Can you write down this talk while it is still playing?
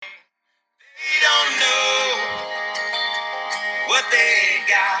what they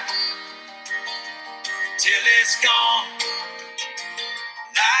got till it's gone,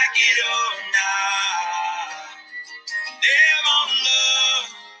 like it or not. Live on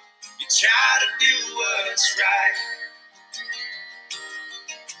love, you try to do what's right.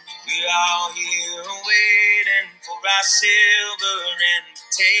 We're all here waiting for our silver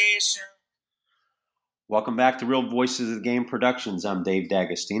invitation. Welcome back to Real Voices of the Game Productions. I'm Dave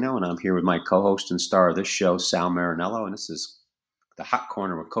Dagostino, and I'm here with my co-host and star of this show, Sal Marinello, and this is The Hot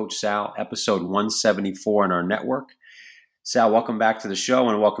Corner with Coach Sal, episode 174 on our network. Sal, welcome back to the show. I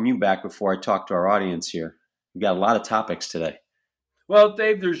want to welcome you back before I talk to our audience here. We've got a lot of topics today. Well,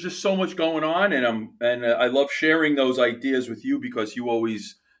 Dave, there's just so much going on, and I love sharing those ideas with you because you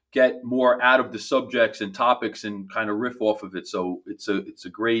always get more out of the subjects and topics and kind of riff off of it. So it's a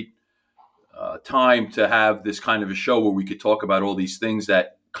great time to have this kind of a show where we could talk about all these things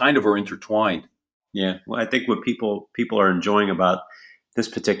that kind of are intertwined. Yeah, well, I think what people are enjoying about this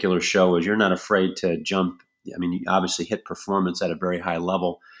particular show is you're not afraid to jump. I mean, you obviously hit performance at a very high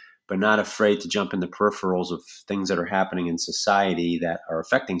level, but not afraid to jump in the peripherals of things that are happening in society that are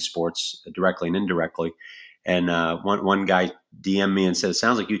affecting sports directly and indirectly. And one guy DM'd me and said, "It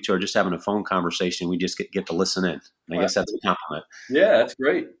sounds like you two are just having a phone conversation. We just get to listen in." And I guess that's a compliment. Yeah, that's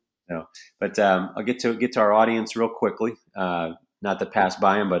great. No, but I'll get to our audience real quickly. Not to pass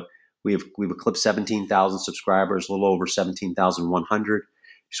by them, but we've eclipsed 17,000 subscribers, a little over 17,100.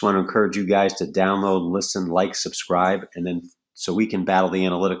 Just want to encourage you guys to download, listen, like, subscribe, and then so we can battle the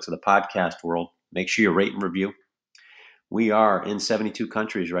analytics of the podcast world. Make sure you rate and review. We are in 72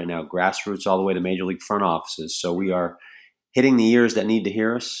 countries right now, grassroots all the way to major league front offices. So we are hitting the ears that need to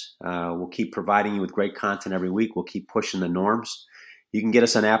hear us. We'll keep providing you with great content every week. We'll keep pushing the norms. You can get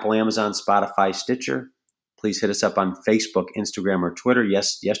us on Apple, Amazon, Spotify, Stitcher. Please hit us up on Facebook, Instagram, or Twitter.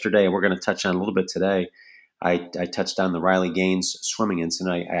 Yesterday, we're going to touch on a little bit today. I touched on the Riley Gaines swimming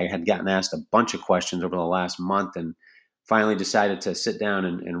incident. I had gotten asked a bunch of questions over the last month and finally decided to sit down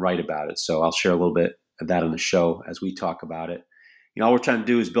and write about it. So I'll share a little bit of that on the show as we talk about it. You know, all we're trying to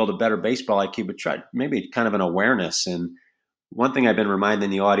do is build a better baseball IQ, but try maybe kind of an awareness. And one thing I've been reminding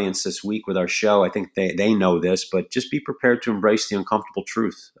the audience this week with our show, I think they know this, but just be prepared to embrace the uncomfortable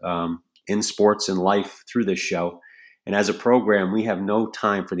truth in sports and life through this show. And as a program, we have no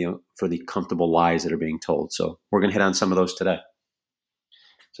time for the comfortable lies that are being told. So we're going to hit on some of those today.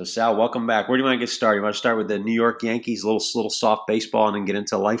 So Sal, welcome back. Where do you want to get started? You want to start with the New York Yankees, a little soft baseball, and then get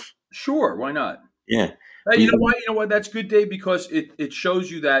into life? Sure, why not? Yeah. Hey, you know what? That's good, Dave, because it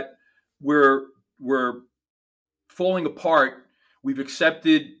shows you that we're falling apart. We've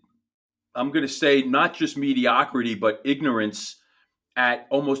accepted, I'm going to say, not just mediocrity, but ignorance at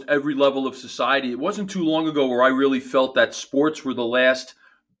almost every level of society. It wasn't too long ago where I really felt that sports were the last,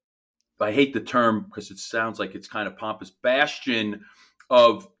 I hate the term because it sounds like it's kind of pompous, bastion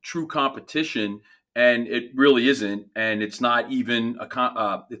of true competition, and it really isn't. And it's not even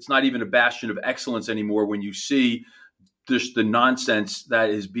a bastion of excellence anymore when you see just the nonsense that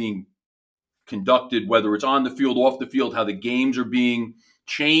is being conducted, whether it's on the field, off the field, how the games are being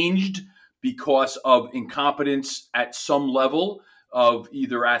changed because of incompetence at some level of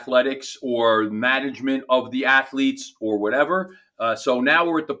either athletics or management of the athletes or whatever. So now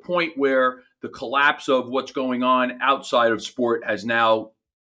we're at the point where the collapse of what's going on outside of sport has now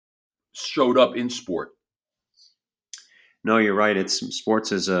showed up in sport. No, you're right.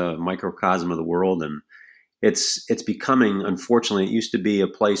 Sports is a microcosm of the world, and it's becoming, unfortunately, it used to be a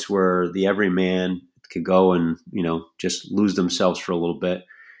place where the everyman could go and, just lose themselves for a little bit.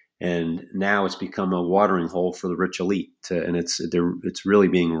 And now it's become a watering hole for the rich elite, and it's really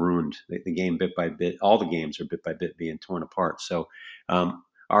being ruined. The game bit by bit, all the games are bit by bit being torn apart. So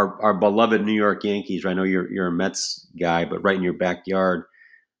our beloved New York Yankees, I know you're a Mets guy, but right in your backyard,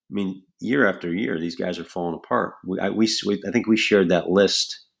 I mean, year after year, these guys are falling apart. I think we shared that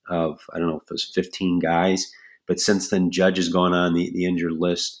list of, I don't know if it was 15 guys, but since then Judge has gone on the injured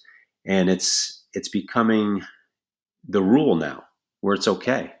list, and it's becoming the rule now where it's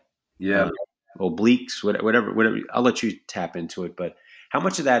okay. Yeah. Obliques, whatever. I'll let you tap into it, but how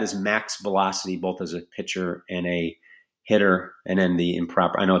much of that is max velocity, both as a pitcher and a hitter, and then the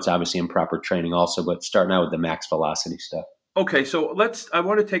improper, I know it's obviously improper training also, but starting out with the max velocity stuff. Okay, so I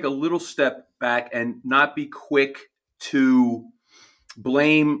want to take a little step back and not be quick to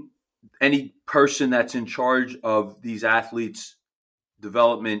blame any person that's in charge of these athletes'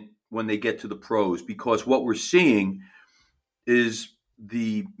 development when they get to the pros, because what we're seeing is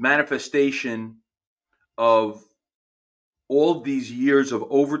the manifestation of all of these years of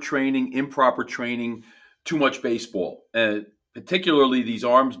overtraining, improper training, too much baseball, particularly these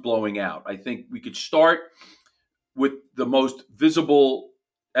arms blowing out. I think we could start with the most visible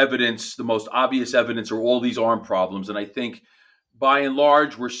evidence, the most obvious evidence, are all these arm problems. And I think by and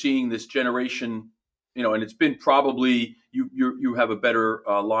large, we're seeing this generation, and it's been probably, you have a better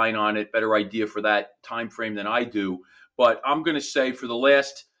line on it, better idea for that time frame than I do. But I'm going to say for the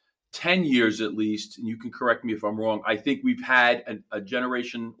last 10 years at least, and you can correct me if I'm wrong, I think we've had a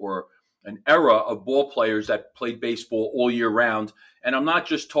generation or an era of ball players that played baseball all year round. And I'm not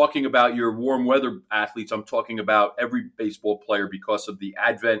just talking about your warm weather athletes. I'm talking about every baseball player, because of the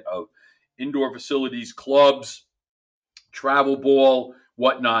advent of indoor facilities, clubs, travel ball,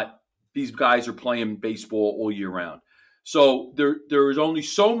 whatnot. These guys are playing baseball all year round. So there is only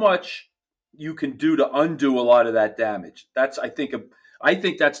so much you can do to undo a lot of that damage. I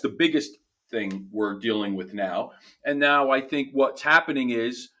think that's the biggest thing we're dealing with now. And now I think what's happening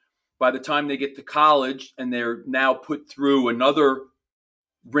is, by the time they get to college and they're now put through another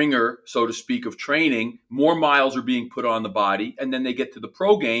ringer, so to speak, of training, more miles are being put on the body, and then they get to the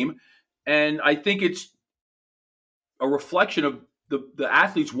pro game. And I think it's a reflection of the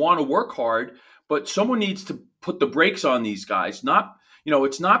athletes want to work hard, but someone needs to put the brakes on these guys.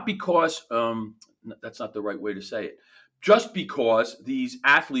 It's not because, that's not the right way to say it. Just because these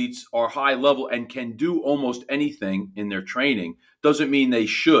athletes are high level and can do almost anything in their training doesn't mean they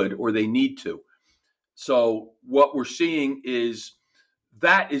should or they need to. So what we're seeing is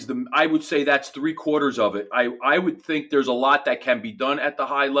I would say that's 3/4 of it. I would think there's a lot that can be done at the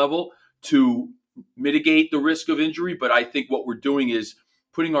high level to mitigate the risk of injury. But I think what we're doing is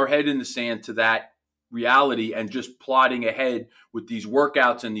putting our head in the sand to that reality and just plodding ahead with these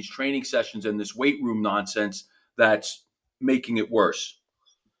workouts and these training sessions and this weight room nonsense that's making it worse.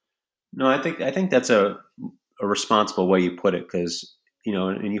 No, I think that's a responsible way you put it, because,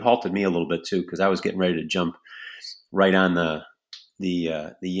 and you halted me a little bit too, because I was getting ready to jump right on the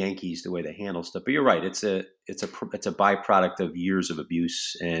Yankees, the way they handle stuff. But you're right. It's a byproduct of years of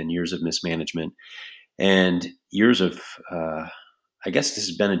abuse and years of mismanagement and years of, I guess this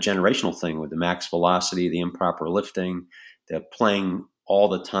has been a generational thing with the max velocity, the improper lifting, the playing all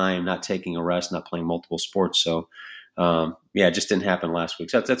the time, not taking a rest, not playing multiple sports. So, it just didn't happen last week.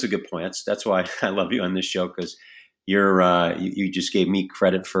 So that's a good point. That's why I love you on this show, because you just gave me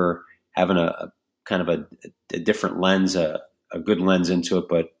credit for having a kind of a different lens, a good lens into it.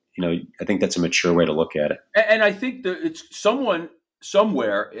 But, I think that's a mature way to look at it. And I think that it's someone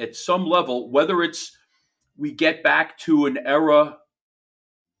somewhere at some level, whether it's we get back to an era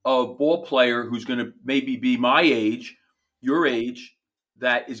of ball player who's going to maybe be my age, your age,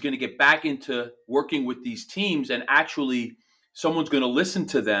 that is going to get back into working with these teams, and actually someone's going to listen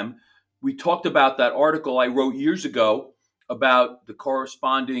to them. We talked about that article I wrote years ago about the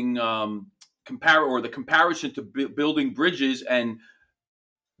corresponding the comparison to building bridges, and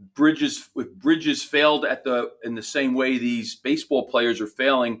bridges failed in the same way these baseball players are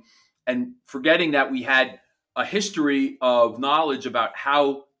failing, and forgetting that we had a history of knowledge about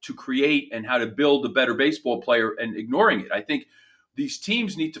how to create and how to build a better baseball player, and ignoring it. I think these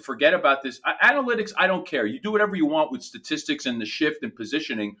teams need to forget about this. Analytics, I don't care. You do whatever you want with statistics and the shift and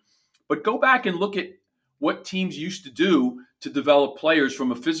positioning, but go back and look at what teams used to do to develop players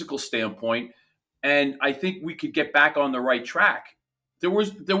from a physical standpoint, and I think we could get back on the right track. There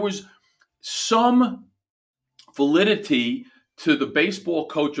was some validity to the baseball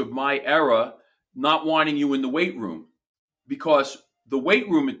coach of my era not wanting you in the weight room, because the weight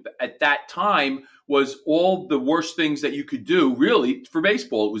room at that time was all the worst things that you could do, really, for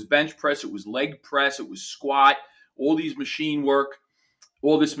baseball. It was bench press, it was leg press, it was squat, all this machine work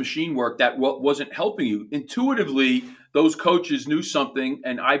that wasn't helping you. Intuitively, those coaches knew something,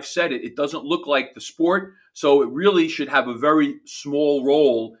 and I've said it doesn't look like the sport, so it really should have a very small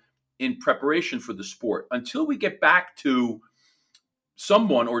role in preparation for the sport. Until we get back to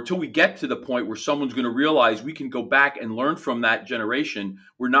someone, or until we get to the point where someone's going to realize we can go back and learn from that generation,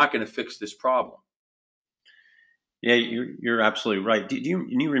 we're not going to fix this problem. Yeah, you're absolutely right. Do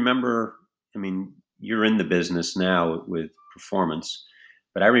you remember, I mean, you're in the business now with performance,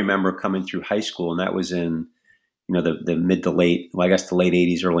 but I remember coming through high school, and that was in, the mid to late, I guess the late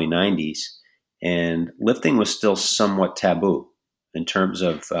 80s, early 90s. And lifting was still somewhat taboo in terms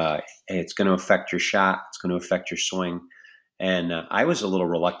of, hey, it's going to affect your shot. It's going to affect your swing. And I was a little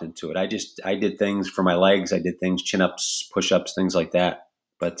reluctant to it. I did things for my legs. I did things, chin-ups, push-ups, things like that,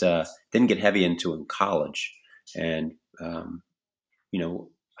 but didn't get heavy into it in college. And,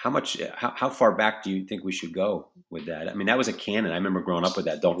 how far back do you think we should go with that? I mean, that was a canon. I remember growing up with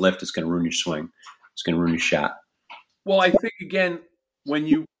that. Don't lift. It's going to ruin your swing. It's going to ruin your shot. Well, I think, again,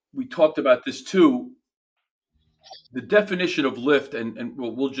 we talked about this too, the definition of lift, and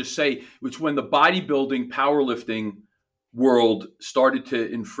we'll just say it's when the bodybuilding, powerlifting world started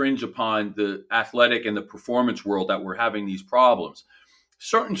to infringe upon the athletic and the performance world, that we're having these problems.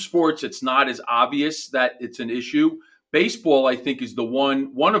 Certain sports, it's not as obvious that it's an issue. Baseball, I think, is the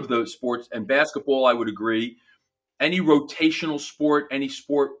one of those sports, and basketball, I would agree. Any rotational sport, any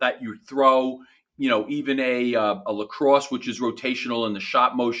sport that you throw, even a lacrosse, which is rotational in the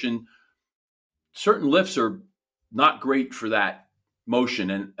shot motion, certain lifts are not great for that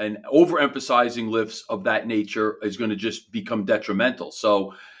motion, and overemphasizing lifts of that nature is going to just become detrimental.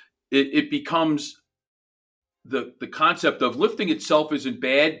 So it becomes the concept of lifting itself isn't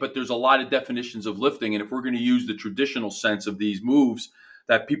bad, but there's a lot of definitions of lifting. And if we're going to use the traditional sense of these moves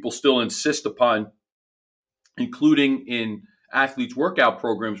that people still insist upon, including in athletes' workout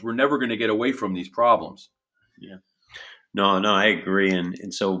programs, we're never going to get away from these problems. Yeah. No, I agree.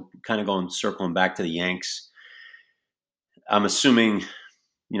 And so kind of circling back to the Yanks, I'm assuming,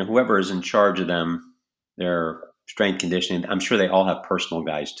 whoever is in charge of them, their strength conditioning, I'm sure they all have personal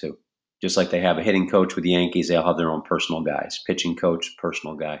guys too. Just like they have a hitting coach with the Yankees, they all have their own personal guys. Pitching coach,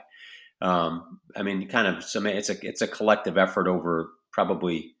 personal guy. It's a collective effort over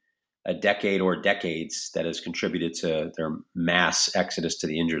probably a decade or decades that has contributed to their mass exodus to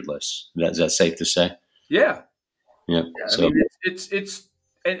the injured list. Is that safe to say? Yeah. Yeah. So, it's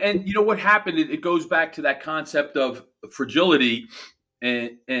what happened? It goes back to that concept of fragility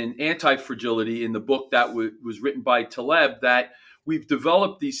and anti-fragility in the book that was written by Taleb, that we've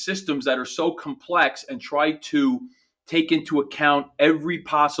developed these systems that are so complex and try to take into account every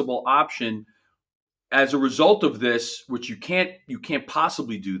possible option. As a result of this, which you can't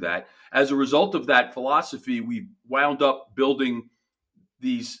possibly do that. As a result of that philosophy, we wound up building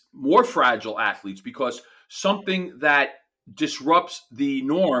these more fragile athletes, because something that disrupts the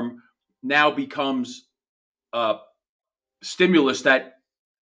norm now becomes a stimulus that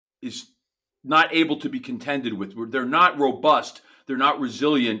is not able to be contended with. They're not robust. They're not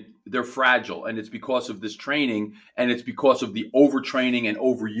resilient. They're fragile. And it's because of this training, and it's because of the overtraining and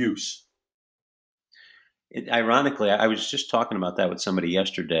overuse. Ironically, I was just talking about that with somebody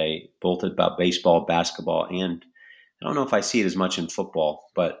yesterday, both about baseball, basketball, and I don't know if I see it as much in football,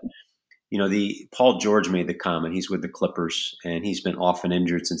 but the Paul George made the comment. He's with the Clippers, and he's been often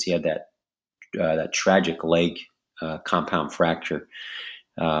injured since he had that tragic leg compound fracture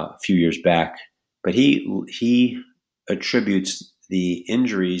a few years back. But he attributes the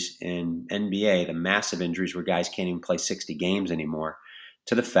injuries in NBA, the massive injuries where guys can't even play 60 games anymore,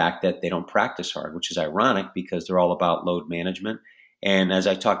 to the fact that they don't practice hard, which is ironic because they're all about load management. And as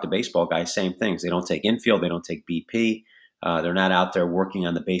I talk to baseball guys, same things. They don't take infield. They don't take BP. They're not out there working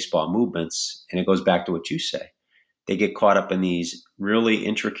on the baseball movements. And it goes back to what you say. They get caught up in these really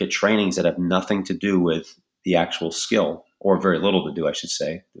intricate trainings that have nothing to do with the actual skill, or very little to do, I should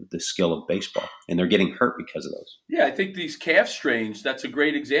say, the skill of baseball. And they're getting hurt because of those. Yeah, I think these calf strains, that's a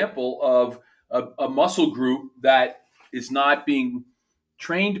great example of a muscle group that is not being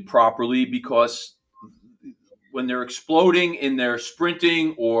trained properly, because when they're exploding in their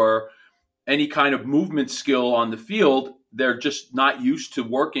sprinting or any kind of movement skill on the field, they're just not used to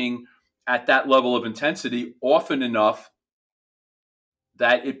working at that level of intensity often enough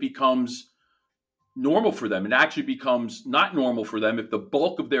that it becomes normal for them. It actually becomes not normal for them if the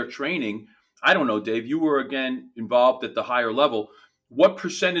bulk of their training, I don't know, Dave, you were again involved at the higher level. What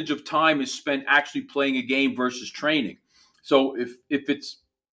percentage of time is spent actually playing a game versus training? So if it's,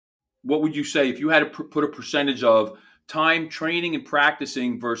 what would you say if you had to put a percentage of time training and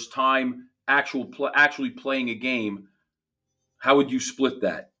practicing versus time actually playing a game? How would you split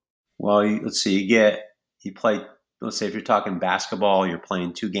that? Well, let's see. You play. Let's say if you're talking basketball, you're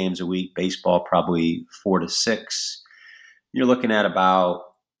playing 2 games a week. Baseball, probably 4 to 6. You're looking at about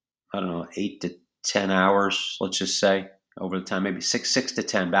 8 to 10 hours. Let's just say over the time, maybe 6 to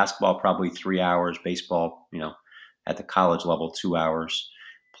 10. Basketball, probably 3 hours. Baseball, at the college level, 2 hours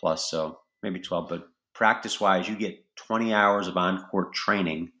plus, so maybe 12. But practice-wise, you get 20 hours of on-court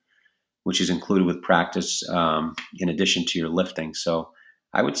training, which is included with practice in addition to your lifting. So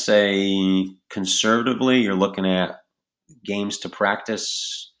I would say conservatively, you're looking at games to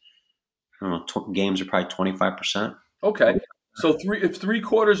practice. Games are probably 25%. Okay. So if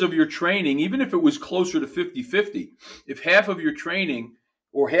 3/4 of your training, even if it was closer to 50-50, if half of your training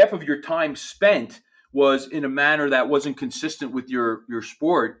or half of your time spent was in a manner that wasn't consistent with your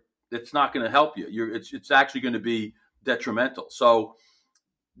sport, that's not going to help you. It's actually going to be detrimental. So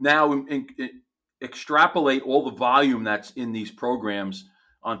now extrapolate all the volume that's in these programs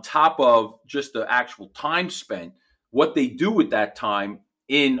on top of just the actual time spent, what they do with that time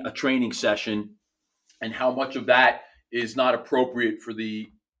in a training session, and how much of that is not appropriate for the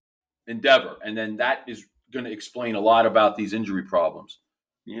endeavor. And then that is going to explain a lot about these injury problems.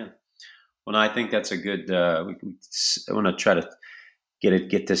 Yeah. Well, I think that's a good. I want to try to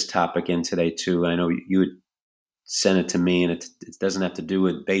get this topic in today too. I know you would send it to me, and it doesn't have to do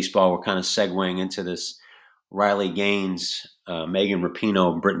with baseball. We're kind of segueing into this Riley Gaines, Megan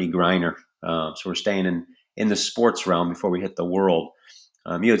Rapinoe, Brittany Griner. So we're staying in the sports realm before we hit the world.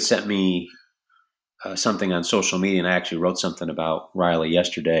 You had sent me something on social media, and I actually wrote something about Riley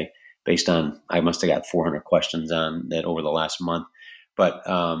yesterday based on, I must have got 400 questions on that over the last month. But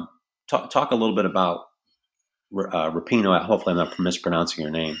talk a little bit about Rapinoe. Hopefully I'm not mispronouncing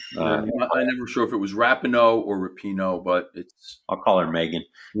her name. I'm never sure if it was Rapinoe or Rapinoe, but I'll call her Megan.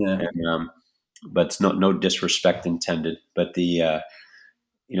 Yeah. And, but it's no disrespect intended. But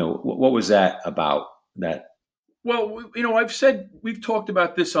what was that about? That? Well, we've talked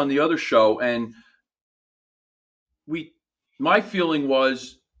about this on the other show, and my feeling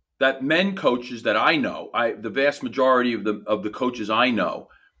was that men coaches that I know, the vast majority of the coaches I know,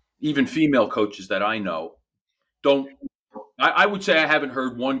 even female coaches that I know, I would say I haven't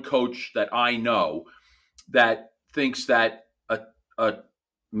heard one coach that I know that thinks that a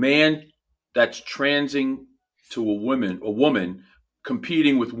man that's transing to a woman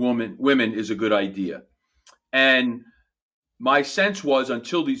competing with women is a good idea. And my sense was,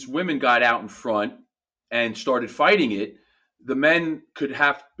 until these women got out in front and started fighting it, the men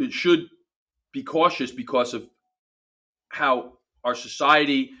should be cautious because of how our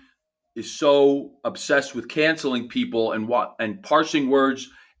society is so obsessed with canceling people and parsing words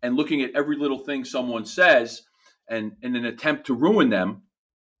and looking at every little thing someone says and in an attempt to ruin them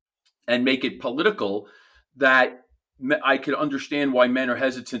and make it political, that I could understand why men are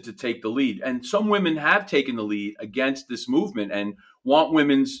hesitant to take the lead. And some women have taken the lead against this movement and want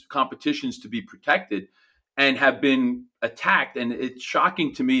women's competitions to be protected and have been attacked. And it's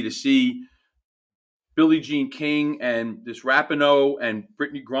shocking to me to see Billie Jean King and this Rapinoe and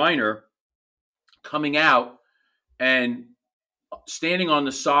Brittany Griner coming out and standing on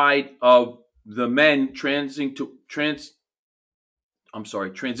the side of the men transitioning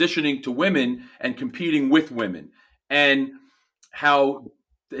to women and competing with women, and how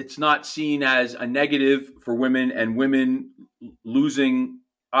it's not seen as a negative for women and women losing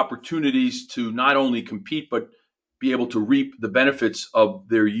opportunities to not only compete, but be able to reap the benefits of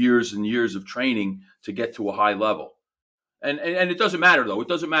their years and years of training to get to a high level. And it doesn't matter, though. It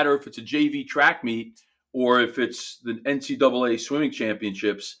doesn't matter if it's a JV track meet or if it's the NCAA swimming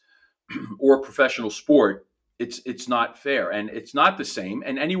championships or professional sport. It's not fair, and it's not the same.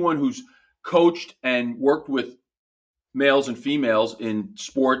 And anyone who's coached and worked with males and females in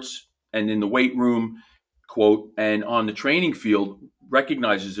sports and in the weight room, quote, and on the training field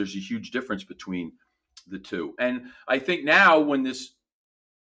recognizes there's a huge difference between the two. And I think now when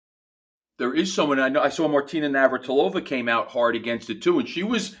there is someone, I saw Martina Navratilova came out hard against it too, and she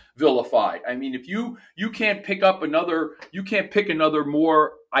was vilified. I mean, if you can't pick another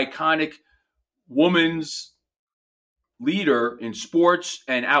more iconic woman's leader in sports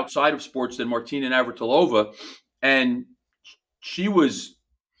and outside of sports than Martina Navratilova, and she was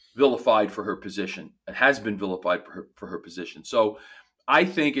vilified for her position and has been vilified for her position. So I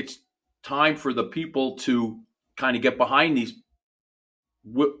think it's time for the people to kind of get behind these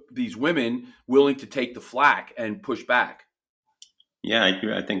women willing to take the flack and push back. Yeah,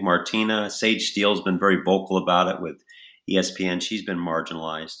 I think Martina, Sage Steele's been very vocal about it with ESPN. She's been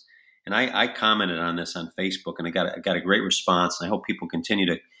marginalized. And I commented on this on Facebook, and I got a great response, and I hope people continue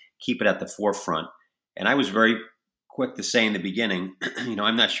to keep it at the forefront. And I was very quick to say in the beginning,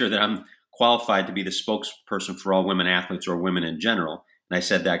 I'm not sure that I'm qualified to be the spokesperson for all women athletes or women in general. And I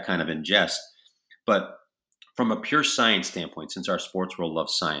said that kind of in jest. But from a pure science standpoint, since our sports world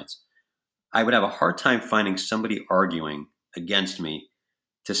loves science, I would have a hard time finding somebody arguing against me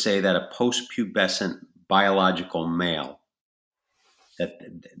to say that a post-pubescent biological male, that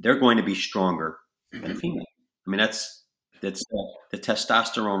they're going to be stronger than a female. I mean, that's the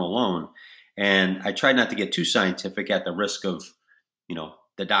testosterone alone. And I tried not to get too scientific at the risk of,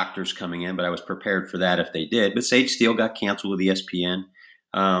 the doctors coming in, but I was prepared for that if they did. But Sage Steele got canceled with ESPN.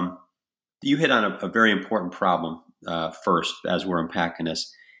 You hit on a very important problem first as we're unpacking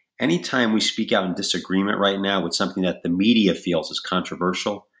this. Anytime we speak out in disagreement right now with something that the media feels is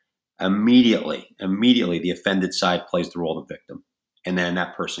controversial, immediately the offended side plays the role of the victim. And then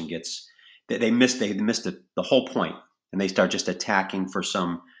that person they missed the whole point, and they start just attacking for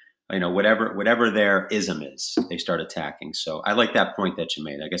some, whatever their ism is, they start attacking. So I like that point that you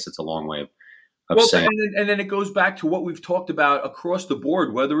made. I guess it's a long way of saying. And then it goes back to what we've talked about across the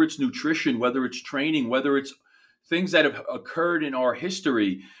board, whether it's nutrition, whether it's training, whether it's things that have occurred in our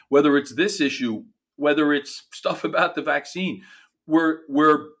history, whether it's this issue, whether it's stuff about the vaccine.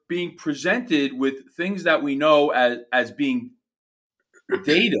 We're being presented with things that we know as being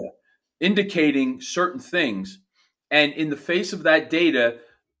data indicating certain things. And in the face of that data,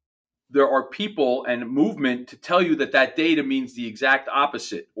 there are people and movement to tell you that that data means the exact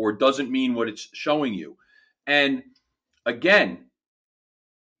opposite or doesn't mean what it's showing you. And again,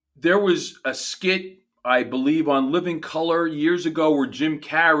 there was a skit, I believe, on Living Color years ago where Jim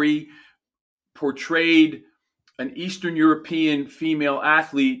Carrey portrayed an Eastern European female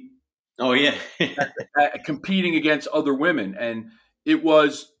athlete. Oh, yeah. Competing against other women. And it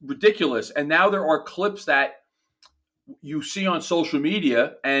was ridiculous. And now there are clips that you see on social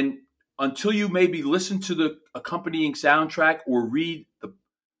media, and until you maybe listen to the accompanying soundtrack or read the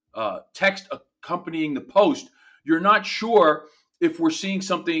text accompanying the post, you're not sure if we're seeing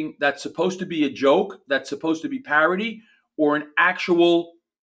something that's supposed to be a joke, that's supposed to be parody, or an actual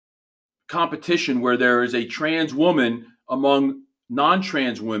competition where there is a trans woman among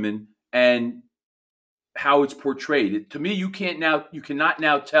non-trans women and how it's portrayed. To me, you cannot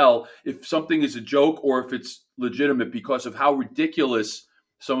now tell if something is a joke or if it's legitimate because of how ridiculous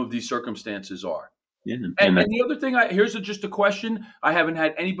some of these circumstances are. Yeah. And the other thing, here's just a question. I haven't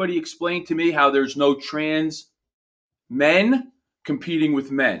had anybody explain to me how there's no trans men competing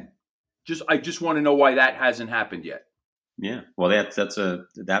with men. I just want to know why that hasn't happened yet. Yeah. Well,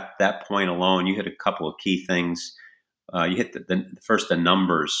 that point alone, you hit a couple of key things. You hit the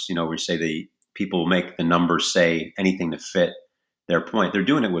numbers, we say the people make the numbers say anything to fit their point. They're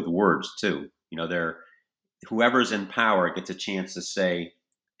doing it with words too. Whoever's in power gets a chance to say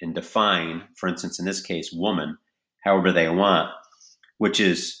and define, for instance, in this case, woman, however they want, which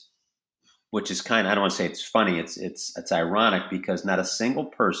is kind of, I don't want to say it's funny. It's ironic because not a single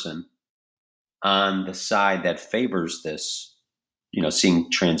person on the side that favors this,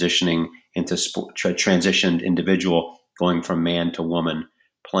 seeing transitioning into sport, transitioned individual going from man to woman,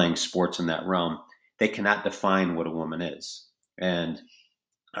 playing sports in that realm, they cannot define what a woman is. And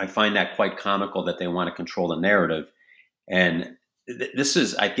I find that quite comical that they want to control the narrative. And this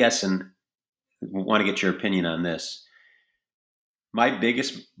is, I guess, and I want to get your opinion on this. My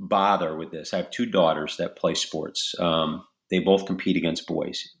biggest bother with this, I have two daughters that play sports. They both compete against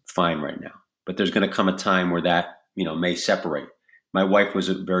boys, fine right now. But there's going to come a time where that, may separate. My wife was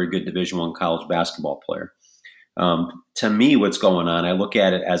a very good Division I college basketball player. To me, what's going on, I look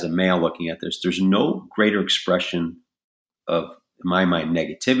at it as a male looking at this. There's no greater expression of, in my mind,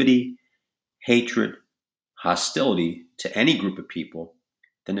 negativity, hatred, hostility to any group of people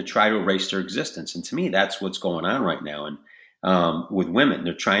than to try to erase their existence. And to me, that's what's going on right now. And with women,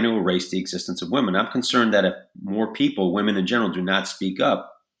 they're trying to erase the existence of women. I'm concerned that if more people, women in general, do not speak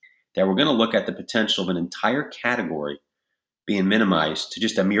up, that we're going to look at the potential of an entire category being minimized to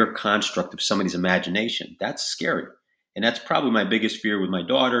just a mere construct of somebody's imagination. That's scary. And that's probably my biggest fear with my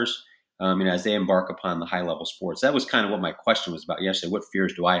daughters, as they embark upon the high-level sports. That was kind of what my question was about yesterday. What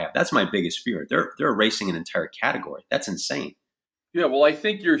fears do I have? That's my biggest fear. They're erasing an entire category. That's insane. Yeah, well, I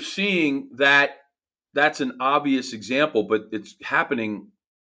think you're seeing that that's an obvious example, but it's happening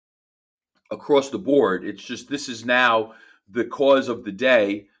across the board. It's just this is now the cause of the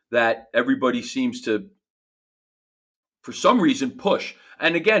day that everybody seems to, for some reason, push.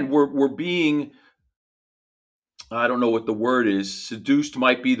 And again, we're being, I don't know what the word is, seduced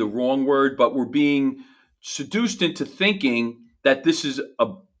might be the wrong word, but we're being seduced into thinking that this is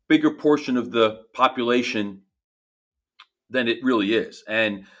a bigger portion of the population than it really is.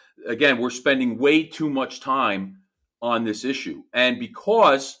 And again, we're spending way too much time on this issue. And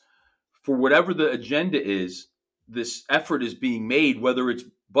because for whatever the agenda is, this effort is being made, whether it's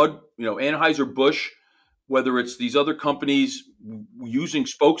Anheuser-Busch, whether it's these other companies using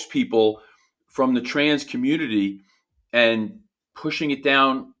spokespeople from the trans community and pushing it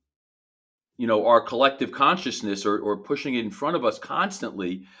down, our collective consciousness or pushing it in front of us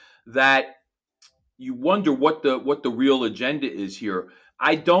constantly, that you wonder what the real agenda is here.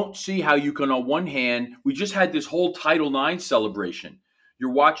 I don't see how you can, on one hand, we just had this whole Title IX celebration.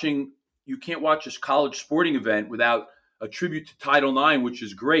 You can't watch this college sporting event without a tribute to Title IX, which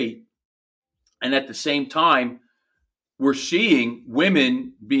is great. And at the same time, we're seeing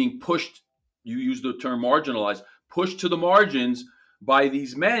women being pushed, you use the term marginalized, pushed to the margins by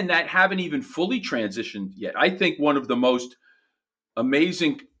these men that haven't even fully transitioned yet. I think one of the most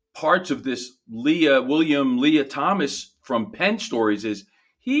amazing parts of this Leah Thomas from Penn Stories is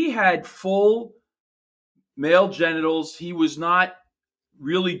he had full male genitals. He was not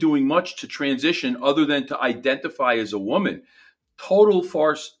really doing much to transition other than to identify as a woman. Total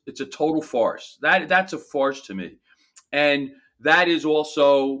farce. It's a total farce. That's a farce to me. And that is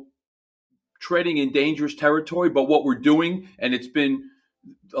also treading in dangerous territory. But what we're doing, and it's been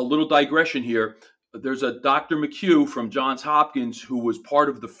a little digression here, there's a Dr. McHugh from Johns Hopkins who was part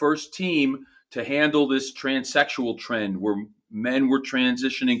of the first team to handle this transsexual trend where men were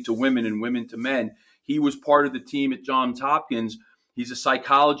transitioning to women and women to men. He was part of the team at Johns Hopkins. He's a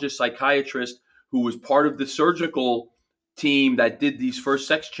psychologist, psychiatrist who was part of the surgical team that did these first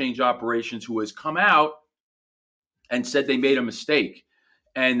sex change operations, who has come out and said they made a mistake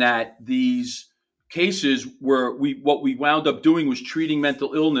and that these cases where what we wound up doing was treating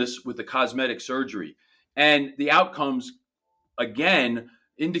mental illness with a cosmetic surgery. And the outcomes, again,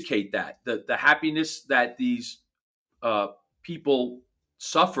 indicate that the happiness that these people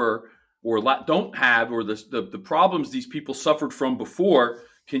suffer or don't have, or the problems these people suffered from before,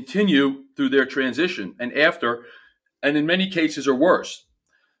 continue through their transition and after, and in many cases are worse.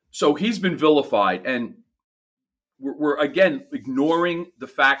 So he's been vilified, and we're again ignoring the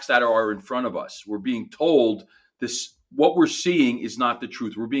facts that are in front of us. We're being told this, what we're seeing is not the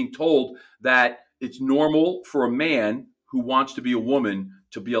truth. We're being told that it's normal for a man who wants to be a woman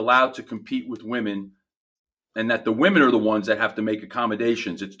to be allowed to compete with women, and that the women are the ones that have to make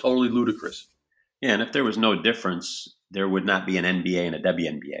accommodations. It's totally ludicrous. Yeah, and if there was no difference, there would not be an NBA and a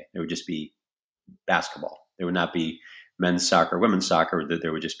WNBA. There would just be basketball. There would not be men's soccer, women's soccer.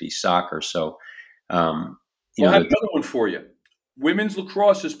 There would just be soccer. So, I have another one for you. Women's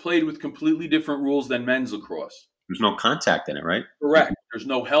lacrosse is played with completely different rules than men's lacrosse. There's no contact in it, right? Correct. There's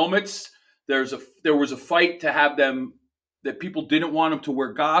no helmets. There was a fight to have them, that people didn't want them to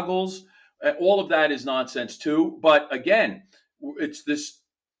wear goggles. All of that is nonsense too. But again, it's this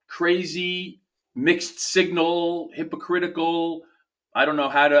crazy mixed signal, hypocritical, I don't know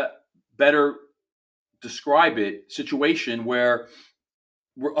how to better describe it, situation where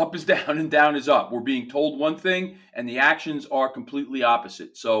we're up is down and down is up. We're being told one thing and the actions are completely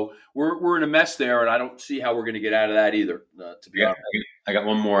opposite. So we're in a mess there, and I don't see how we're going to get out of that either, to be honest. I got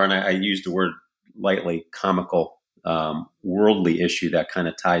one more, and I used the word lightly, comical, worldly issue that kind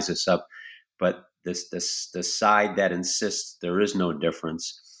of ties this up. But the side that insists there is no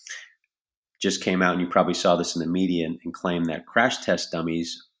difference just came out, and you probably saw this in the media, and claimed that crash test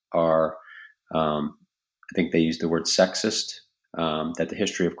dummies are, I think they used the word sexist, that the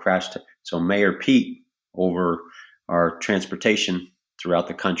history of crash test. So Mayor Pete, over our transportation throughout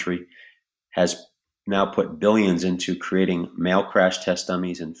the country, has now put billions into creating male crash test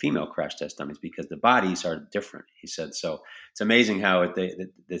dummies and female crash test dummies because the bodies are different, he said. So it's amazing how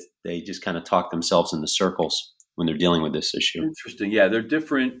they just kind of talk themselves into circles when they're dealing with this issue. Interesting. Yeah, they're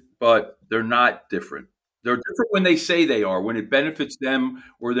different, but they're not different. They're different when they say they are. When it benefits them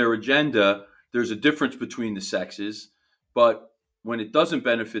or their agenda, there's a difference between the sexes. But when it doesn't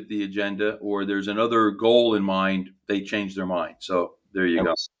benefit the agenda or there's another goal in mind, they change their mind. So there you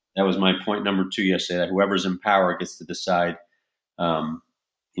go. That was my point number 2 yesterday, that whoever's in power gets to decide,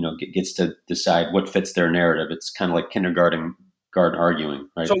 gets to decide what fits their narrative. It's kind of like kindergarten arguing,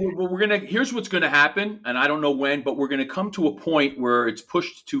 right? So here's what's going to happen, and I don't know when, but we're going to come to a point where it's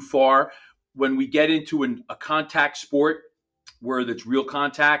pushed too far when we get into a contact sport where it's real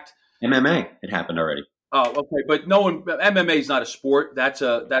contact. MMA, it happened already. Oh, okay, but MMA is not a sport. That's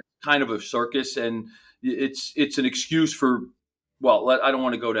kind of a circus, and it's an excuse for. Well, I don't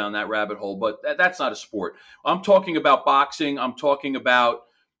want to go down that rabbit hole, but that's not a sport. I'm talking about boxing. I'm talking about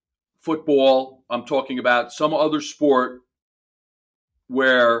football. I'm talking about some other sport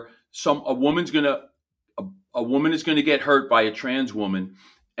where a woman is going to get hurt by a trans woman,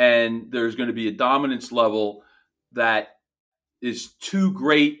 and there's going to be a dominance level that is too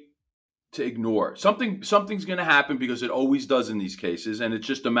great to ignore. Something's going to happen, because it always does in these cases, and it's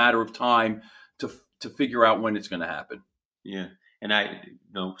just a matter of time to figure out when it's going to happen. Yeah. And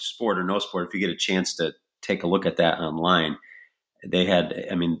sport or no sport, if you get a chance to take a look at that online, they had,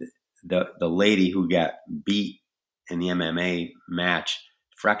 the lady who got beat in the MMA match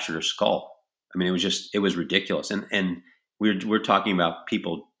fractured her skull. It was ridiculous. And we're talking about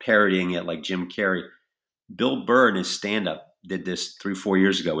people parodying it like Jim Carrey. Bill Burr in his stand-up did this 3-4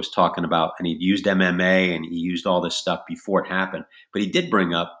 years ago, was talking about, and he used MMA and he used all this stuff before it happened. But he did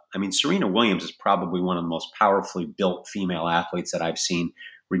bring up, Serena Williams is probably one of the most powerfully built female athletes that I've seen,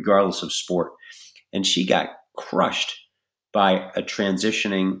 regardless of sport. And she got crushed by a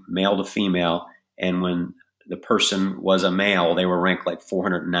transitioning male to female. And when the person was a male, they were ranked like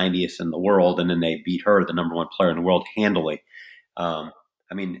 490th in the world. And then they beat her, the number one player in the world, handily. To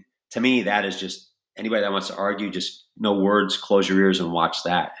me, that is just anybody that wants to argue, just no words, close your ears and watch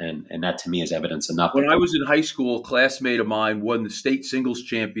that. And that to me is evidence enough. When I was in high school, a classmate of mine won the state singles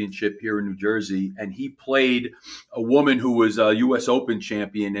championship here in New Jersey, and he played a woman who was a U.S. Open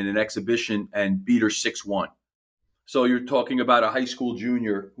champion in an exhibition and beat her 6-1. So you're talking about a high school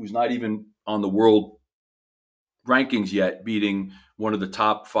junior who's not even on the world rankings yet, beating one of the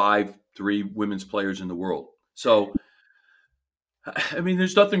top 3 women's players in the world. So, I mean,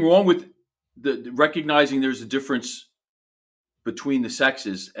 there's nothing wrong with the recognizing there's a difference between the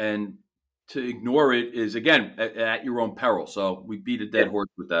sexes, and to ignore it is, again, at your own peril. So we beat a dead horse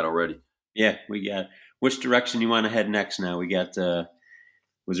with that already. Yeah, we got. Which direction you want to head next? Now we got.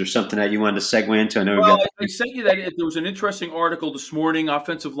 Was there something that you wanted to segue into? I know I sent you that there was an interesting article this morning.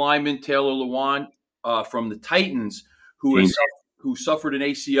 Offensive lineman Taylor Lewan from the Titans, who suffered an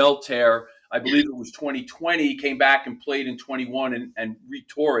ACL tear. I believe it was 2020. Came back and played in 21 and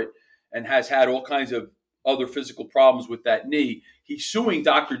retore it, and has had all kinds of other physical problems with that knee. He's suing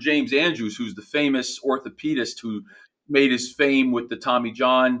Dr. James Andrews, who's the famous orthopedist who made his fame with the Tommy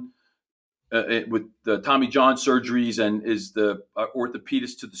John surgeries and is the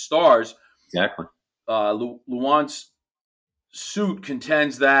orthopedist to the stars. Exactly. Luan's suit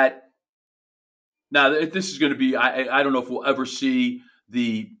contends that now this is going to be, I don't know if we'll ever see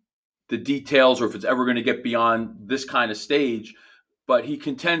the details or if it's ever going to get beyond this kind of stage, but he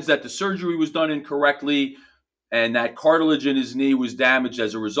contends that the surgery was done incorrectly and that cartilage in his knee was damaged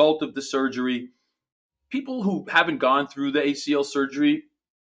as a result of the surgery. People who haven't gone through the ACL surgery,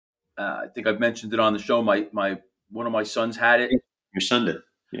 I think I've mentioned it on the show. My one of my sons had it. Your son did.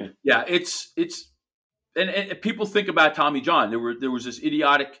 Yeah. Yeah. It's and people think about Tommy John. There was this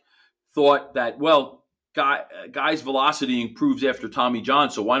idiotic thought that, well, guy's velocity improves after Tommy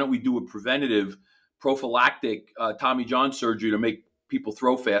John, so why don't we do a preventative prophylactic Tommy John surgery to make people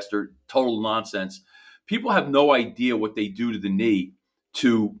throw faster? Total nonsense. People have no idea what they do to the knee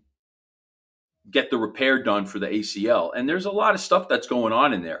to get the repair done for the ACL. And there's a lot of stuff that's going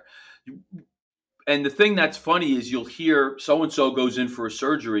on in there. And the thing that's funny is you'll hear so-and-so goes in for a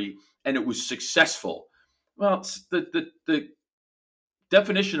surgery and it was successful. Well, the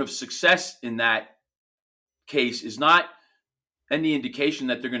definition of success in that case is not any indication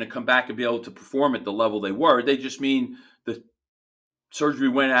that they're going to come back and be able to perform at the level they were. They just mean the surgery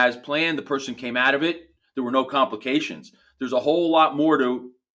went as planned. The person came out of it. There were no complications. There's a whole lot more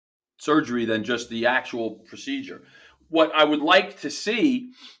to surgery than just the actual procedure. What I would like to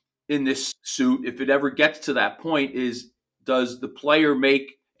see in this suit, if it ever gets to that point, is does the player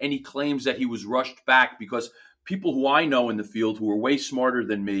make any claims that he was rushed back? Because people who I know in the field who are way smarter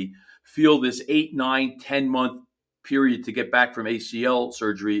than me feel this 8, 9, 10 month period to get back from ACL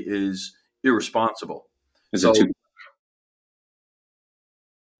surgery is irresponsible. Is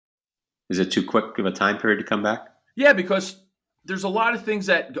it too quick of a time period to come back? Yeah, because there's a lot of things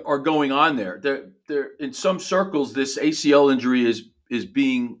that are going on there. There in some circles, this ACL injury is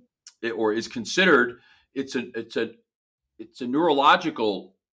being or is considered it's a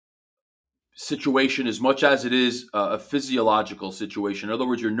neurological situation as much as it is a physiological situation. In other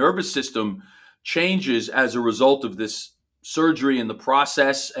words, your nervous system changes as a result of this surgery and the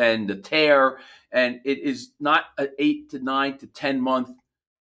process and the tear, and it is not an 8 to 9 to 10 month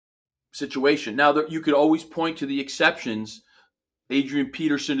situation. Now, you could always point to the exceptions. Adrian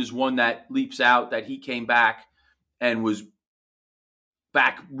Peterson is one that leaps out, that he came back and was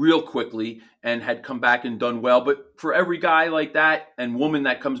back real quickly and had come back and done well. But for every guy like that and woman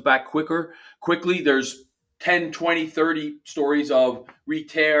that comes back quickly, there's 10, 20, 30 stories of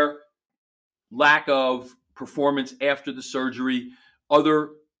re-tear, lack of performance after the surgery,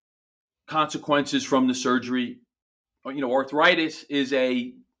 other consequences from the surgery. Arthritis is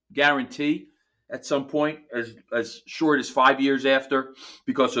a guarantee at some point, as short as 5 years after,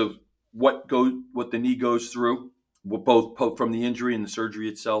 because of what the knee goes through, both from the injury and the surgery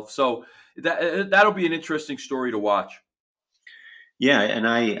itself. So that'll be an interesting story to watch. Yeah, and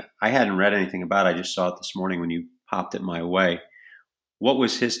I hadn't read anything about it. I just saw it this morning when you popped it my way. What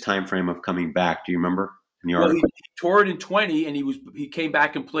was his time frame of coming back? Do you remember? He tore it in 20, and he came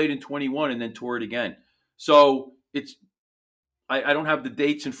back and played in 21, and then tore it again. So it's. I don't have the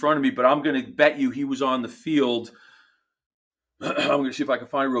dates in front of me, but I'm going to bet you he was on the field. I'm going to see if I can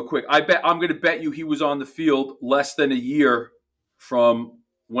find it real quick. I'm going to bet you he was on the field less than a year from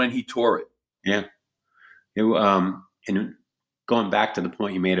when he tore it. Yeah. And going back to the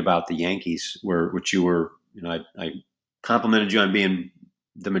point you made about the Yankees, which you were, I complimented you on being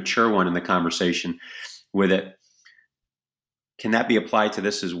the mature one in the conversation with it. can that be applied to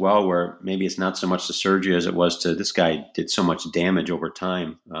this as well, where maybe it's not so much the surgery as it was to this guy did so much damage over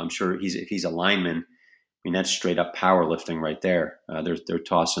time? I'm sure if he's a lineman, I mean, that's straight up powerlifting right there. They're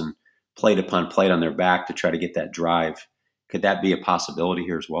tossing plate upon plate on their back to try to get that drive. Could that be a possibility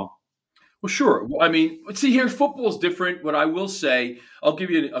here as well? Well, sure. I mean, see here, football's different. What I will say, I'll give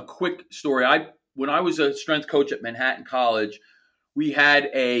you a quick story. When I was a strength coach at Manhattan College, we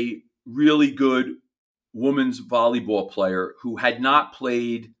had a really good women's volleyball player who had not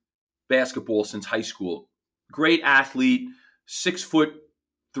played basketball since high school. Great athlete, 6'3"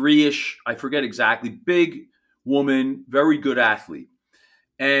 I forget exactly, big woman, very good athlete.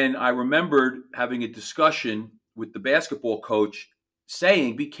 And I remembered having a discussion with the basketball coach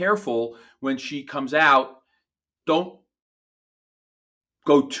saying, be careful when she comes out, don't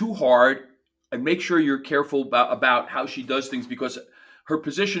go too hard, and make sure you're careful about how she does things, because her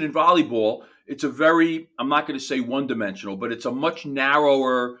position in volleyball, it's a very, I'm not going to say one-dimensional, but it's a much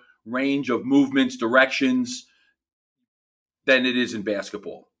narrower range of movements, directions than it is in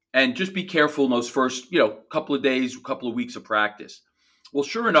basketball. And just be careful in those first, couple of days, couple of weeks of practice. Well,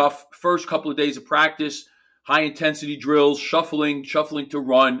 sure enough, first couple of days of practice, high intensity drills, shuffling to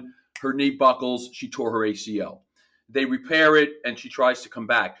run, her knee buckles, she tore her ACL. They repair it and she tries to come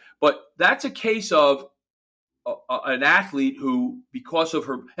back. But that's a case of an athlete who, because of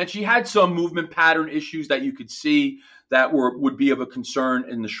her, and she had some movement pattern issues that you could see that would be of a concern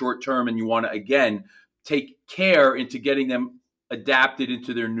in the short term, and you want to, again, take care into getting them adapted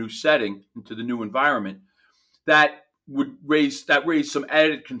into their new setting, into the new environment. That raised some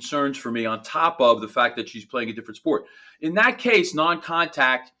added concerns for me, on top of the fact that she's playing a different sport. In that case,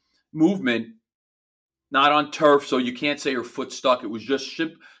 non-contact movement, not on turf, so you can't say her foot stuck. It was just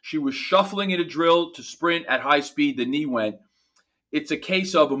she was shuffling in a drill to sprint at high speed. The knee went. It's a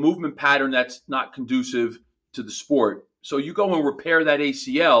case of a movement pattern that's not conducive to the sport. So you go and repair that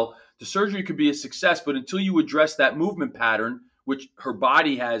ACL, the surgery could be a success, but until you address that movement pattern, which her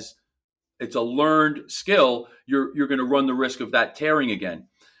body has, it's a learned skill, you're going to run the risk of that tearing again.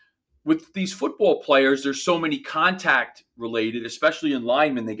 With these football players, there's so many contact related, especially in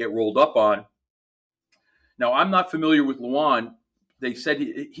linemen, they get rolled up on. Now, I'm not familiar with Luan. They said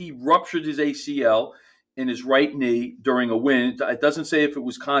he ruptured his ACL in his right knee during a win. It doesn't say if it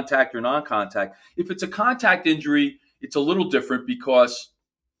was contact or non-contact. If it's a contact injury, it's a little different, because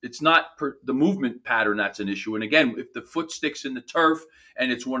it's not the movement pattern that's an issue. And again, if the foot sticks in the turf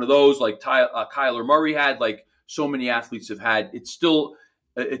and it's one of those like Kyler Murray had, like so many athletes have had, it's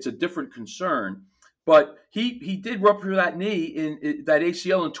a different concern. But he did rupture that knee in that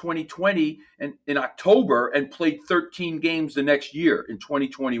ACL in 2020 and in October, and played 13 games the next year in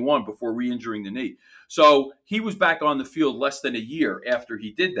 2021 before re-injuring the knee. So he was back on the field less than a year after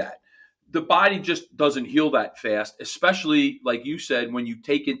he did that. The body just doesn't heal that fast, especially, like you said, when you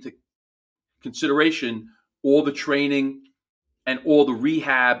take into consideration all the training and all the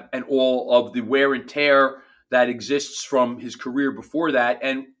rehab and all of the wear and tear that exists from his career before that.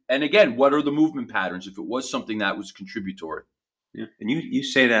 And again, what are the movement patterns if it was something that was contributory? Yeah. And you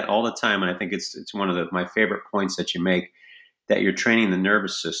say that all the time, and I think it's one of my favorite points that you make, that you're training the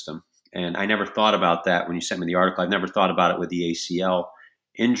nervous system. And I never thought about that when you sent me the article. I've never thought about it with the ACL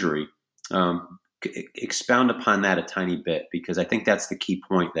injury. Expound upon that a tiny bit, because I think that's the key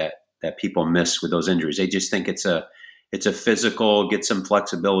point that people miss with those injuries. They just think it's a physical, get some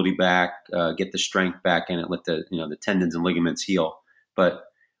flexibility back, get the strength back in it, let the tendons and ligaments heal. But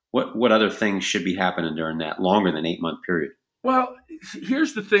what other things should be happening during that longer than 8-month period? Well,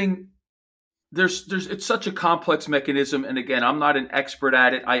 here's the thing. It's such a complex mechanism, and again, I'm not an expert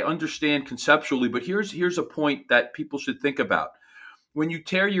at it. I understand conceptually, but here's a point that people should think about. When you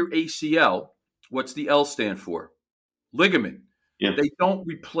tear your ACL, what's the L stand for? Ligament. Yeah. They don't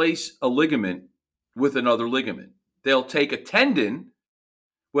replace a ligament with another ligament. They'll take a tendon,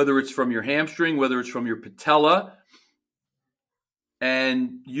 whether it's from your hamstring, whether it's from your patella,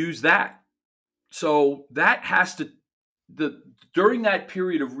 and use that. So that has to, during that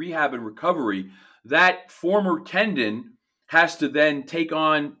period of rehab and recovery, that former tendon has to then take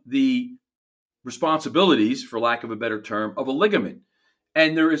on the responsibilities, for lack of a better term, of a ligament.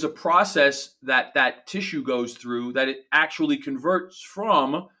 And there is a process that tissue goes through that it actually converts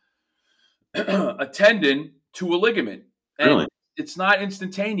from a tendon to a ligament. And really? It's not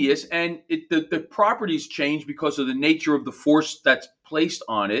instantaneous, and the properties change because of the nature of the force that's placed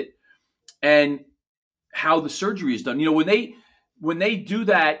on it and how the surgery is done. When they do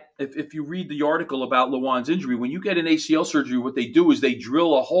that, if you read the article about Luan's injury, when you get an ACL surgery, what they do is they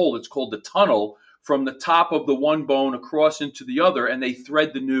drill a hole. It's called the tunnel, from the top of the one bone across into the other, and they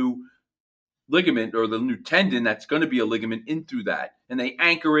thread the new ligament or the new tendon that's going to be a ligament in through that, and they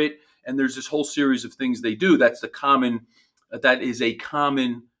anchor it. And there's this whole series of things they do. That is a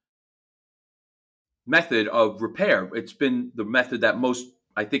common method of repair. It's been the method that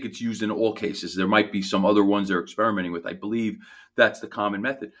I think it's used in all cases. There might be some other ones they're experimenting with. I believe that's the common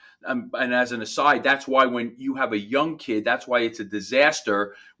method. And as an aside, that's why when you have a young kid, that's why it's a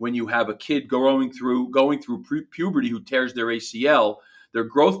disaster when you have a kid going through puberty who tears their ACL. Their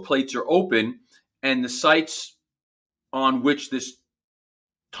growth plates are open, and the sites on which this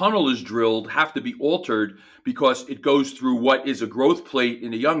tunnel is drilled have to be altered because it goes through what is a growth plate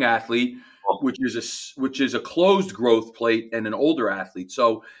in a young athlete, which is a closed growth plate in an older athlete.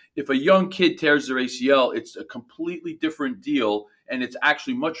 So if a young kid tears their ACL, it's a completely different deal, and it's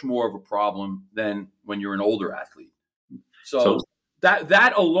actually much more of a problem than when you're an older athlete. So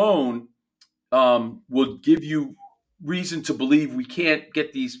that alone will give you reason to believe we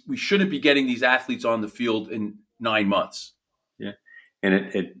shouldn't be getting these athletes on the field in 9 months. Yeah. And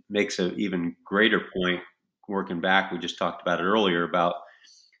it makes an even greater point working back. We just talked about it earlier about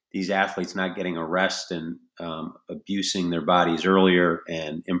these athletes not getting a rest and abusing their bodies earlier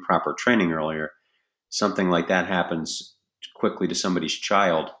and improper training earlier. Something like that happens quickly to somebody's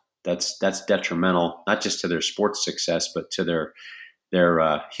child. That's detrimental, not just to their sports success, but to their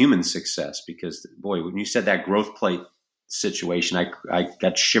human success. Because, boy, when you said that growth plate situation, I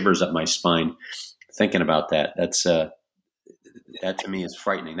got shivers up my spine thinking about that. That to me is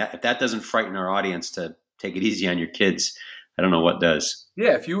frightening. If that doesn't frighten our audience to take it easy on your kids, I don't know what does.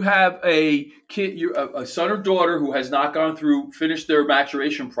 Yeah, if you have a kid, a son or daughter who has not finished their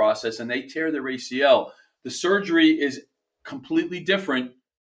maturation process, and they tear their ACL, the surgery is completely different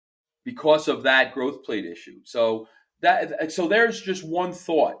because of that growth plate issue. So there's just one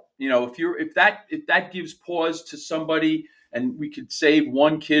thought. If that gives pause to somebody, and we could save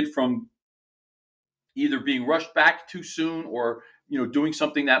one kid from either being rushed back too soon or doing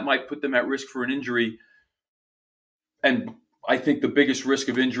something that might put them at risk for an injury. And I think the biggest risk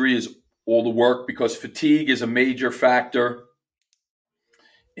of injury is all the work, because fatigue is a major factor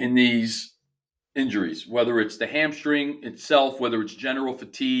in these injuries, whether it's the hamstring itself, whether it's general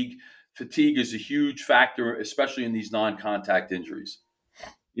fatigue. Fatigue is a huge factor, especially in these non-contact injuries.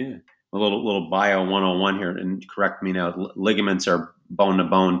 Yeah. A little bio 101 here, and correct me now. Ligaments are bone to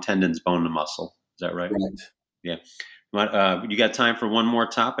bone, tendons bone to muscle. Is that right? Right. Yeah. You got time for one more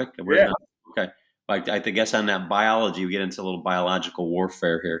topic? Yeah. Okay. I guess on that biology, we get into a little biological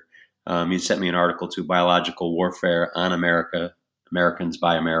warfare here. You sent me an article to Biological Warfare on America, Americans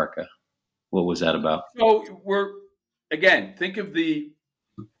by America. What was that about? So think of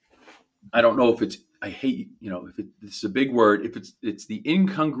I don't know if it's, I hate, it's a big word. If it's the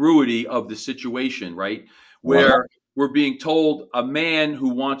incongruity of the situation, right? Where we're being told a man who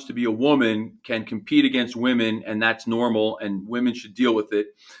wants to be a woman can compete against women, and that's normal, and women should deal with it.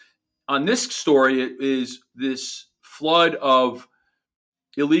 On this story, it is this flood of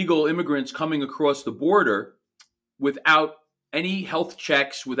illegal immigrants coming across the border without any health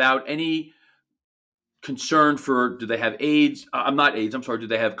checks, without any concern for, do they have AIDS? Do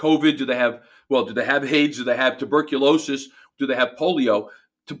they have COVID? Do they have AIDS? Do they have tuberculosis? Do they have polio?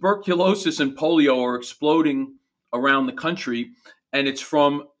 Tuberculosis and polio are exploding around the country, and it's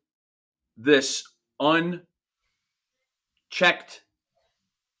from this unchecked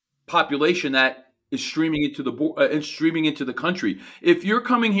population that is streaming into the country. If you're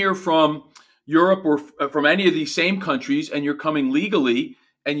coming here from Europe or from any of these same countries, and you're coming legally,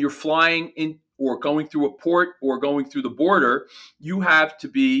 and you're flying in or going through a port or going through the border, you have to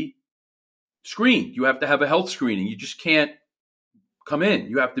be screened. You have to have a health screening. You just can't come in.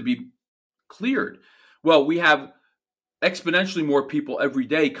 You have to be cleared. Well, we have exponentially more people every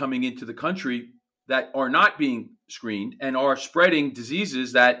day coming into the country that are not being screened and are spreading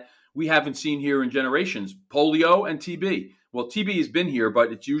diseases that we haven't seen here in generations. Polio and TB. Well, TB has been here,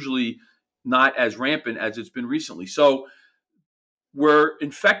 but it's usually not as rampant as it's been recently. So we're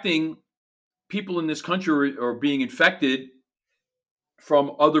infecting people in this country, or being infected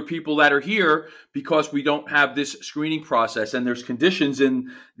from other people that are here, because we don't have this screening process. And there's conditions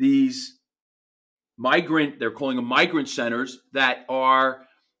in these they're calling them migrant centers, that are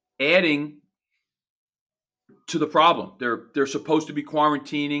adding to the problem. They're supposed to be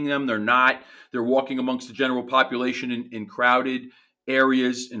quarantining them. They're not. They're walking amongst the general population in crowded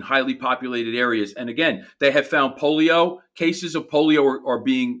areas, in highly populated areas. And again, they have found cases of polio are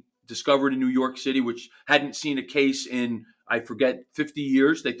being discovered in New York City, which hadn't seen a case in, 50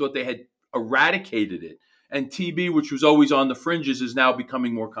 years. They thought they had eradicated it. And TB, which was always on the fringes, is now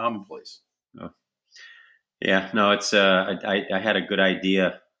becoming more commonplace. Oh. Yeah, no, it's I had a good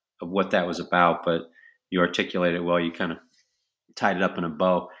idea what that was about, but you articulated it well. You kind of tied it up in a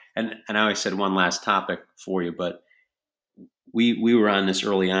bow. And I always said one last topic for you, but we were on this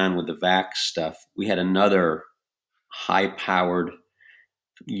early on with the vax stuff. We had another high-powered,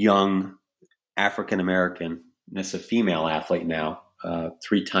 young African-American, and it's a female athlete now,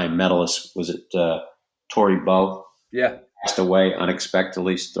 three-time medalist. Was it Tori Bowe? Yeah. Passed away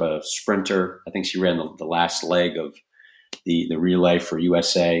unexpectedly, sprinter. I think she ran the last leg of the relay for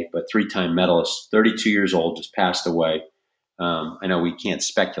USA, but three-time medalist, 32 years old, just passed away. I know we can't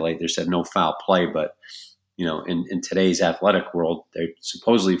speculate. They said no foul play, but in today's athletic world, they're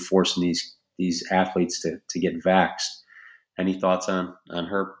supposedly forcing these athletes to get vaxxed. Any thoughts on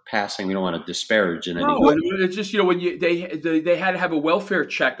her passing? We don't want to disparage in any way. It's just when they had to have a welfare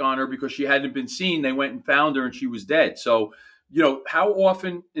check on her because she hadn't been seen. They went and found her and she was dead. So how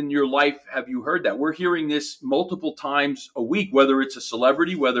often in your life have you heard that? We're hearing this multiple times a week, whether it's a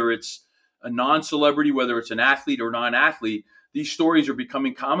celebrity, whether it's a non-celebrity, whether it's an athlete or non-athlete. These stories are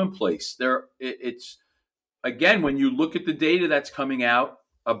becoming commonplace. It's again, when you look at the data that's coming out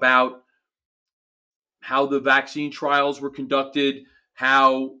about how the vaccine trials were conducted,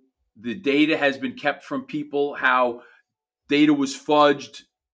 how the data has been kept from people, how data was fudged,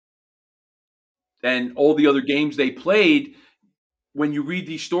 and all the other games they played, when you read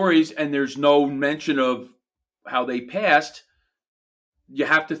these stories and there's no mention of how they passed, you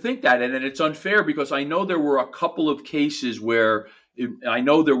have to think that. And it's unfair because I know there were a couple of cases where I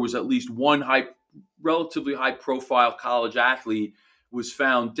know there was at least one relatively high-profile college athlete was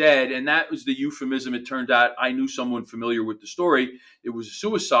found dead, and that was the euphemism. It turned out I knew someone familiar with the story. It was a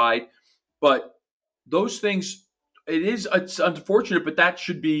suicide, but those things, it's unfortunate, but that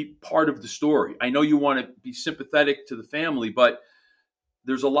should be part of the story. I know you want to be sympathetic to the family, but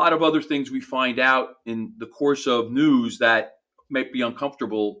there's a lot of other things we find out in the course of news that might be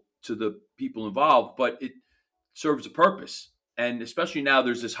uncomfortable to the people involved, but it serves a purpose. And especially now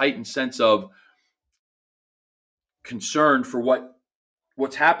there's this heightened sense of concern for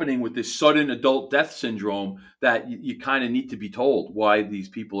what's happening with this sudden adult death syndrome that you kind of need to be told why these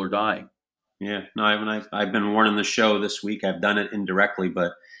people are dying. Yeah, no, I've been warning the show this week. I've done it indirectly,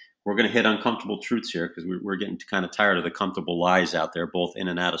 but we're going to hit uncomfortable truths here because we're getting kind of tired of the comfortable lies out there, both in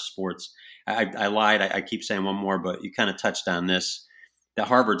and out of sports. I lied. I keep saying one more, but you kind of touched on this. The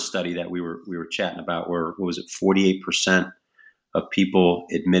Harvard study that we were chatting about, where what was it, 48% of people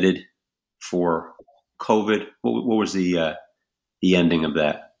admitted for COVID. What was the ending of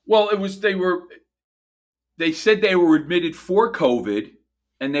that? Well, it was they said they were admitted for COVID,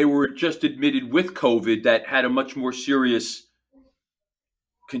 and they were just admitted with COVID that had a much more serious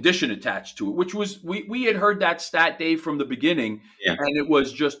condition attached to it, which was we had heard that stat, Dave, from the beginning, and it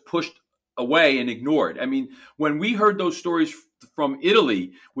was just pushed away and ignored. I mean, when we heard those stories from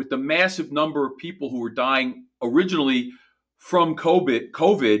Italy with the massive number of people who were dying originally from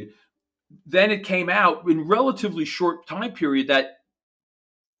COVID, then it came out in relatively short time period that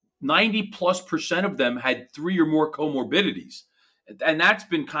 90+% of them had 3 or more comorbidities. And that's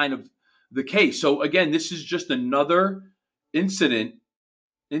been kind of the case. So again, this is just another incidence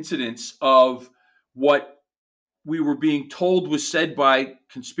of what we were being told was said by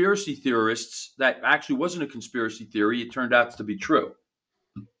conspiracy theorists that actually wasn't a conspiracy theory. It turned out to be true.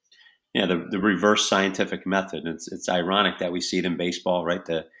 Yeah, the reverse scientific method. It's ironic that we see it in baseball, right?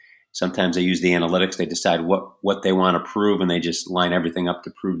 Sometimes they use the analytics. They decide what they want to prove, and they just line everything up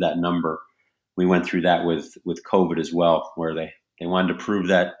to prove that number. We went through that with COVID as well, where they wanted to prove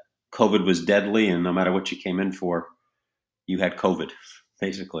that COVID was deadly, and no matter what you came in for, you had COVID,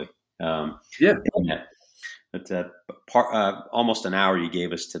 basically. But almost an hour you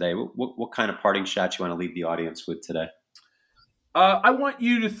gave us today. What kind of parting shots you want to leave the audience with today? I want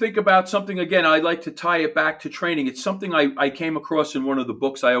you to think about something. Again, I'd like to tie it back to training. It's something I came across in one of the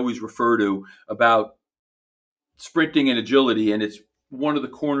books I always refer to about sprinting and agility, and it's one of the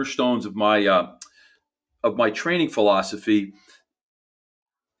cornerstones of my training philosophy.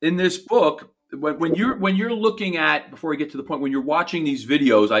 In this book, when you're looking at, before I get to the point, when you're watching these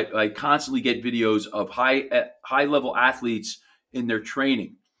videos, I constantly get videos of high level athletes in their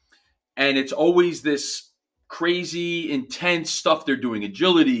training, and it's always this crazy, intense stuff they're doing: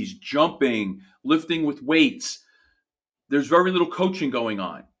 agilities, jumping, lifting with weights. There's very little coaching going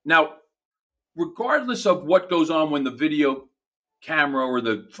on. Now, regardless of what goes on when the video camera or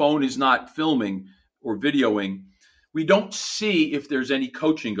the phone is not filming or videoing, we don't see if there's any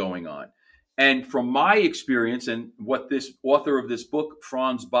coaching going on. And from my experience, and what this author of this book,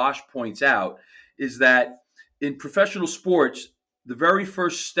 Franz Bosch, points out, is that in professional sports, the very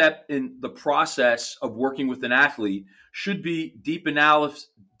first step in the process of working with an athlete should be deep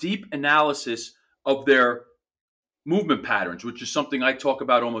analysis of their movement patterns, which is something I talk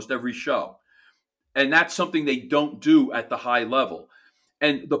about almost every show. And that's something they don't do at the high level.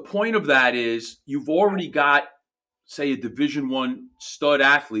 And the point of that is you've already got, say, a Division I stud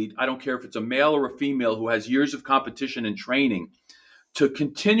athlete, I don't care if it's a male or a female, who has years of competition and training, to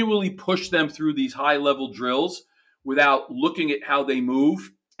continually push them through these high-level drills without looking at how they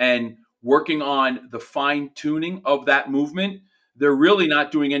move and working on the fine-tuning of that movement. They're really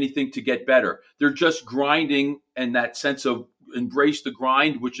not doing anything to get better. They're just grinding, and that sense of embrace the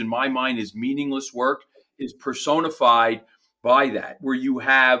grind, which in my mind is meaningless work, is personified by that, where you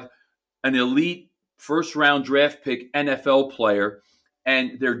have an elite first-round draft pick NFL player,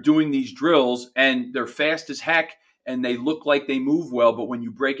 and they're doing these drills, and they're fast as heck, and they look like they move well. But when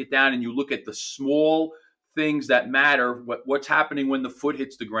you break it down and you look at the small things that matter, what's happening when the foot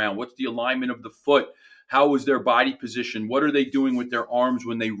hits the ground, what's the alignment of the foot, how is their body position, what are they doing with their arms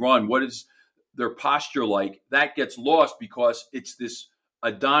when they run, what is their posture like, that gets lost because it's this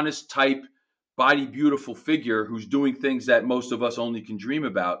Adonis type body beautiful figure who's doing things that most of us only can dream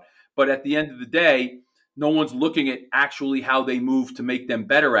about. But at the end of the day, no one's looking at actually how they move to make them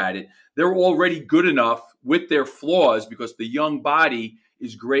better at it. They're already good enough with their flaws because the young body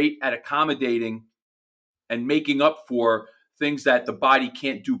is great at accommodating and making up for things that the body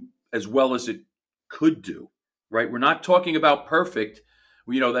can't do as well as it could do, right? We're not talking about perfect.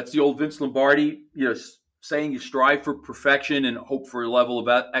 That's the old Vince Lombardi, saying you strive for perfection and hope for a level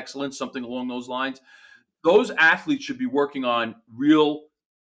of excellence, something along those lines. Those athletes should be working on real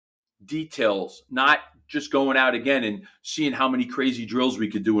details, not just going out again and seeing how many crazy drills we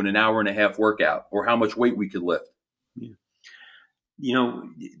could do in an hour and a half workout or how much weight we could lift. Yeah.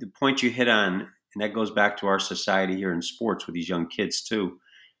 The point you hit on, and that goes back to our society here in sports with these young kids too.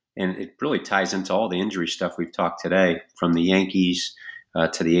 And it really ties into all the injury stuff we've talked today, from the Yankees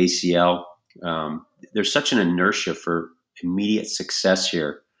to the ACL. There's such an inertia for immediate success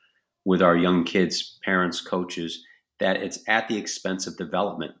here with our young kids, parents, coaches, that it's at the expense of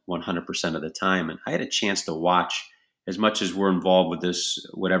development 100% of the time. And I had a chance to watch, as much as we're involved with this,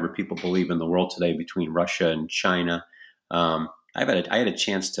 whatever people believe in the world today between Russia and China, I had a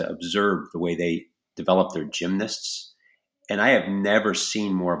chance to observe the way they develop their gymnasts. And I have never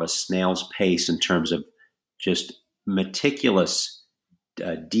seen more of a snail's pace in terms of just meticulous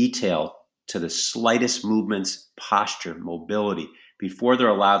detail to the slightest movements, posture, mobility, before they're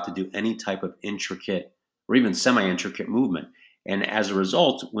allowed to do any type of intricate or even semi-intricate movement. And as a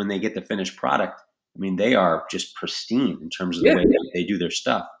result, when they get the finished product, they are just pristine in terms of the way they do their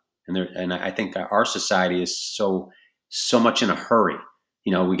stuff. And I think our society is so much in a hurry.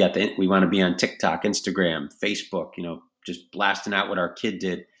 We want to be on TikTok, Instagram, Facebook, just blasting out what our kid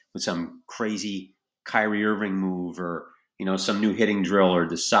did with some crazy Kyrie Irving move or, some new hitting drill or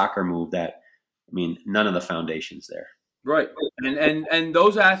the soccer move that, none of the foundation's there. Right. And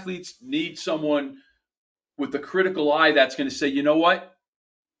those athletes need someone with a critical eye that's going to say, you know what,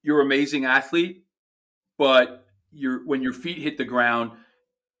 you're an amazing athlete, but when your feet hit the ground,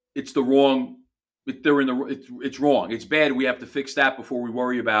 it's the wrong. It's wrong. It's bad. We have to fix that before we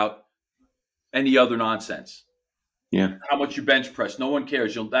worry about any other nonsense. Yeah. How much you bench press? No one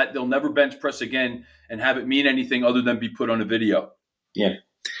cares. They'll never bench press again and have it mean anything other than be put on a video. Yeah.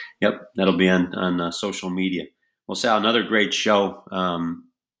 Yep. That'll be on social media. Well, Sal, another great show.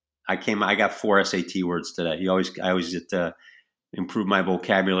 I got 4 SAT words today. I always get to improve my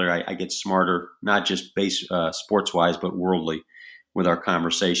vocabulary. I get smarter, not just sports wise, but worldly with our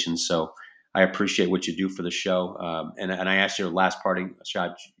conversations. So I appreciate what you do for the show. And I asked your last parting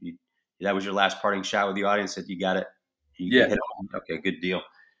shot. That was your last parting shot with the audience. That you got it. Yeah. Hit it. Okay. Good deal.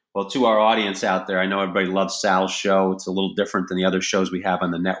 Well, to our audience out there, I know everybody loves Sal's show. It's a little different than the other shows we have on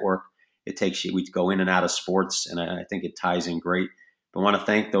the network. We go in and out of sports, and I think it ties in great. But I want to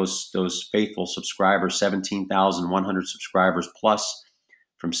thank those faithful subscribers, 17,100 subscribers plus,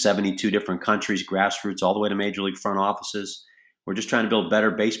 from 72 different countries, grassroots all the way to major league front offices. We're just trying to build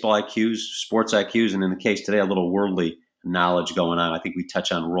better baseball IQs, sports IQs, and in the case today, a little worldly knowledge going on. I think we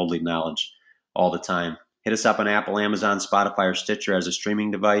touch on worldly knowledge all the time. Hit us up on Apple, Amazon, Spotify, or Stitcher as a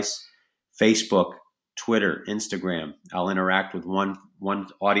streaming device. Facebook, Twitter, Instagram. I'll interact with one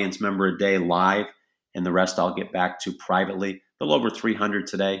audience member a day live, and the rest I'll get back to privately. A little over 300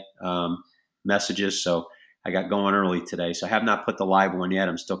 today messages, so I got going early today. So I have not put the live one yet.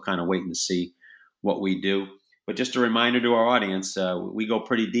 I'm still kind of waiting to see what we do. But just a reminder to our audience, we go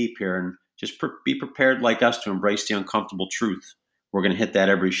pretty deep here, and just be prepared like us to embrace the uncomfortable truth. We're going to hit that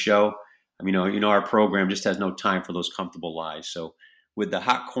every show. Our program just has no time for those comfortable lies. So with the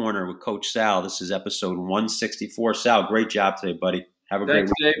Hot Corner with Coach Sal, this is episode 164. Sal, great job today, buddy. Have a great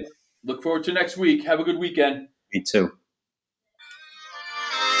week. Thanks, Dave. Look forward to next week. Have a good weekend. Me too.